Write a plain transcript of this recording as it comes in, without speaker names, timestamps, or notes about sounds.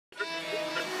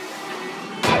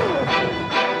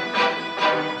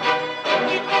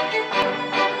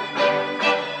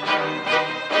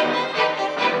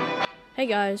Hey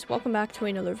guys, welcome back to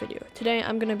another video. Today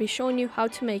I'm going to be showing you how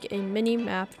to make a mini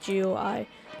map GUI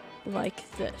like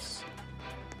this.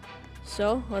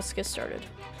 So let's get started.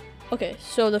 Okay,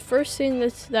 so the first thing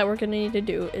that we're going to need to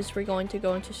do is we're going to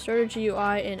go into Starter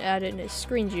GUI and add in a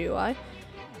Screen GUI.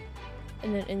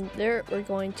 And then in there we're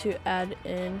going to add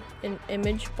in an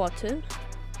image button.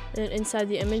 Then inside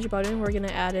the image button we're going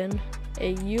to add in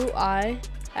a UI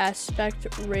aspect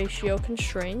ratio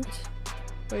constraint.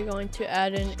 We're going to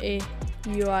add in a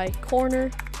UI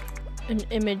corner, an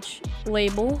image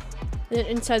label. Then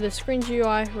inside the Screen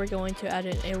GUI, we're going to add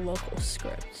in a local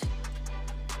script.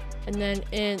 And then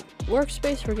in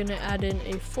workspace, we're going to add in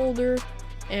a folder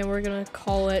and we're going to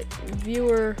call it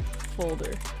viewer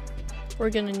folder. We're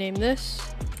going to name this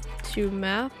to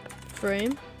map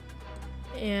frame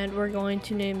and we're going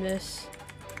to name this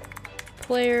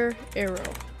player arrow.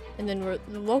 And then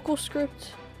the local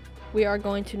script, we are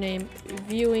going to name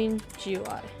viewing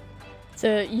GUI.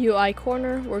 The UI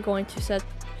corner, we're going to set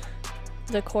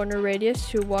the corner radius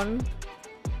to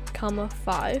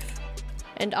 1,5.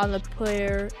 And on the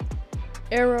player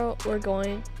arrow, we're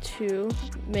going to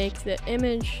make the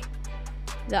image,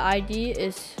 the ID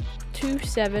is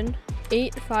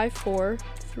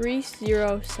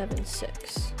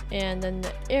 278543076. And then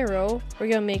the arrow, we're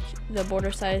going to make the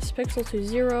border size pixel to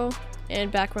 0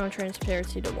 and background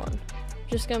transparency to 1.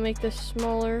 Just gonna make this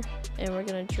smaller and we're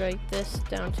gonna drag this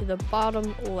down to the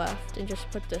bottom left and just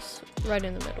put this right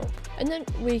in the middle. And then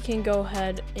we can go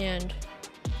ahead and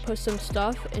put some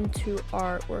stuff into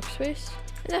our workspace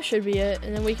and that should be it.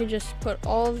 And then we can just put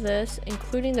all of this,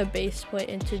 including the base plate,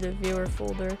 into the viewer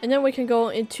folder. And then we can go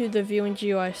into the viewing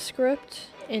GUI script,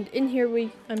 and in here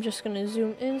I'm just gonna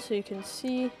zoom in so you can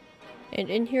see. And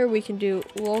in here we can do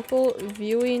local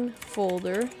viewing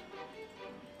folder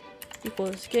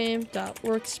equals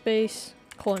game.workspace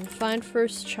find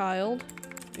first child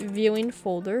viewing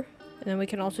folder. And then we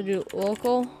can also do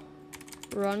local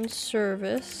run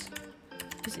service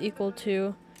is equal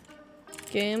to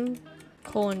game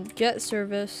get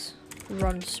service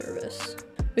run service.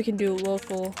 We can do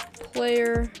local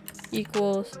player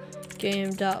equals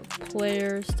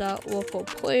game.players.local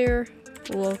player,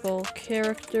 local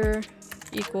character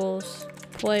equals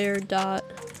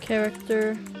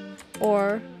player.character,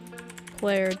 or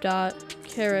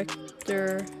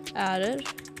player.character added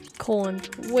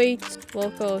weight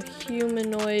local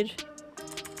humanoid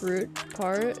root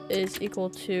part is equal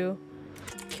to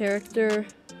character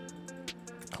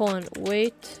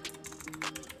weight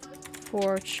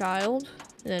for child.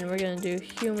 And then we're going to do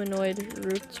humanoid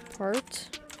root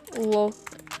part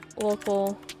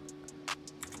local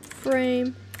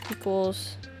frame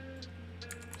equals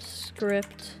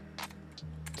script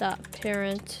dot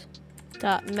parent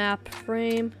dot map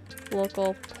frame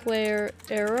local player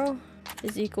arrow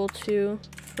is equal to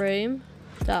frame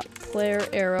dot player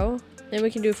arrow. Then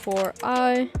we can do for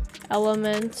I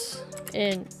elements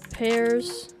in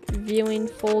pairs viewing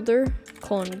folder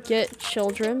get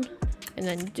children, and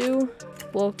then do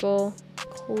local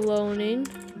cloning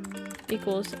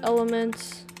equals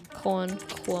elements clone.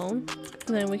 And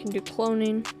then we can do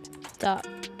cloning dot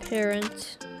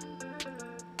parent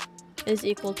is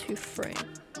equal to frame.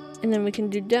 And then we can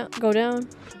do go down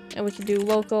and we can do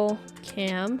local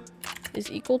cam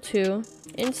is equal to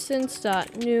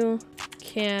instance.new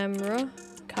camera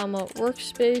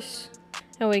workspace,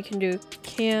 and we can do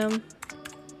cam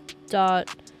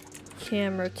dot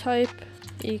camera type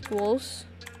equals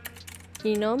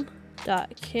enum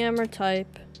dot camera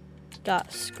type dot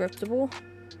scriptable.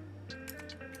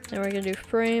 And we're gonna do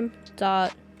frame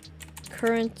dot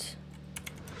current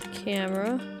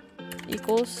camera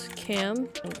equals cam,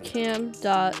 and cam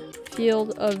dot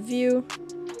field of view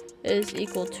is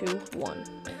equal to 1.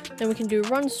 Then we can do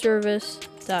run service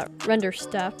dot render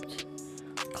stepped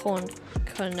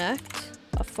connect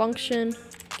a function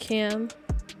cam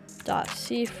dot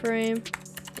cframe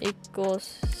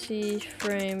equals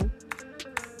cframe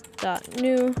dot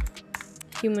new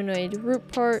humanoid root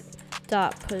part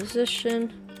dot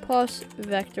position plus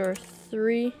vector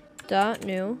 3 dot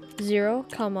new 0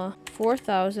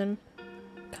 4000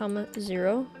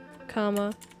 0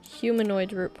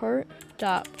 humanoid root part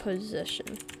dot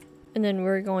position. And then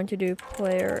we're going to do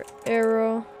player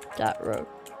arrow dot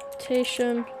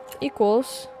rotation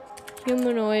equals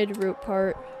humanoid root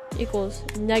part equals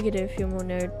negative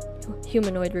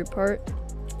humanoid root part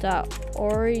dot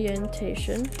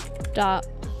orientation dot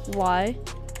y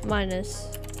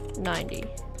minus 90.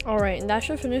 All right, and that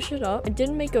should finish it up. I did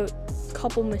make a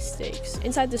couple mistakes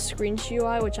inside the Screen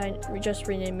GUI, which I just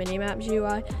renamed Minimap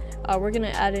GUI. We're gonna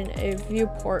add in a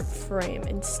viewport frame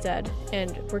instead,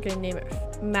 and we're gonna name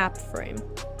it map frame.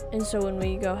 And so when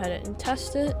we go ahead and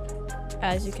test it,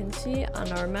 as you can see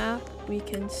on our map, we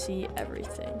can see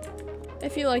everything.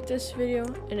 If you like this video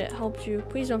and it helped you,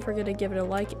 please don't forget to give it a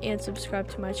like and subscribe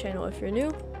to my channel if you're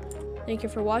new. Thank you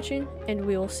for watching, and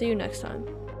we will see you next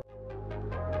time.